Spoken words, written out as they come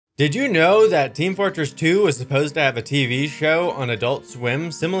Did you know that Team Fortress 2 was supposed to have a TV show on Adult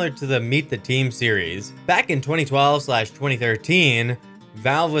Swim similar to the Meet the Team series? Back in 2012/2013,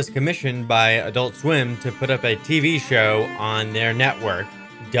 Valve was commissioned by Adult Swim to put up a TV show on their network,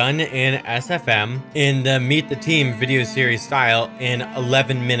 done in SFM, in the Meet the Team video series style in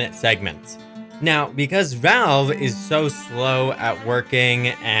 11-minute segments. Now, because Valve is so slow at working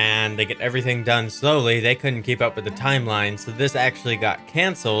and they get everything done slowly, they couldn't keep up with the timeline, so this actually got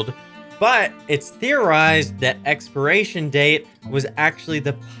canceled. But it's theorized that expiration date was actually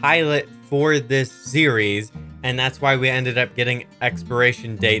the pilot for this series, and that's why we ended up getting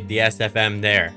expiration date, the SFM there.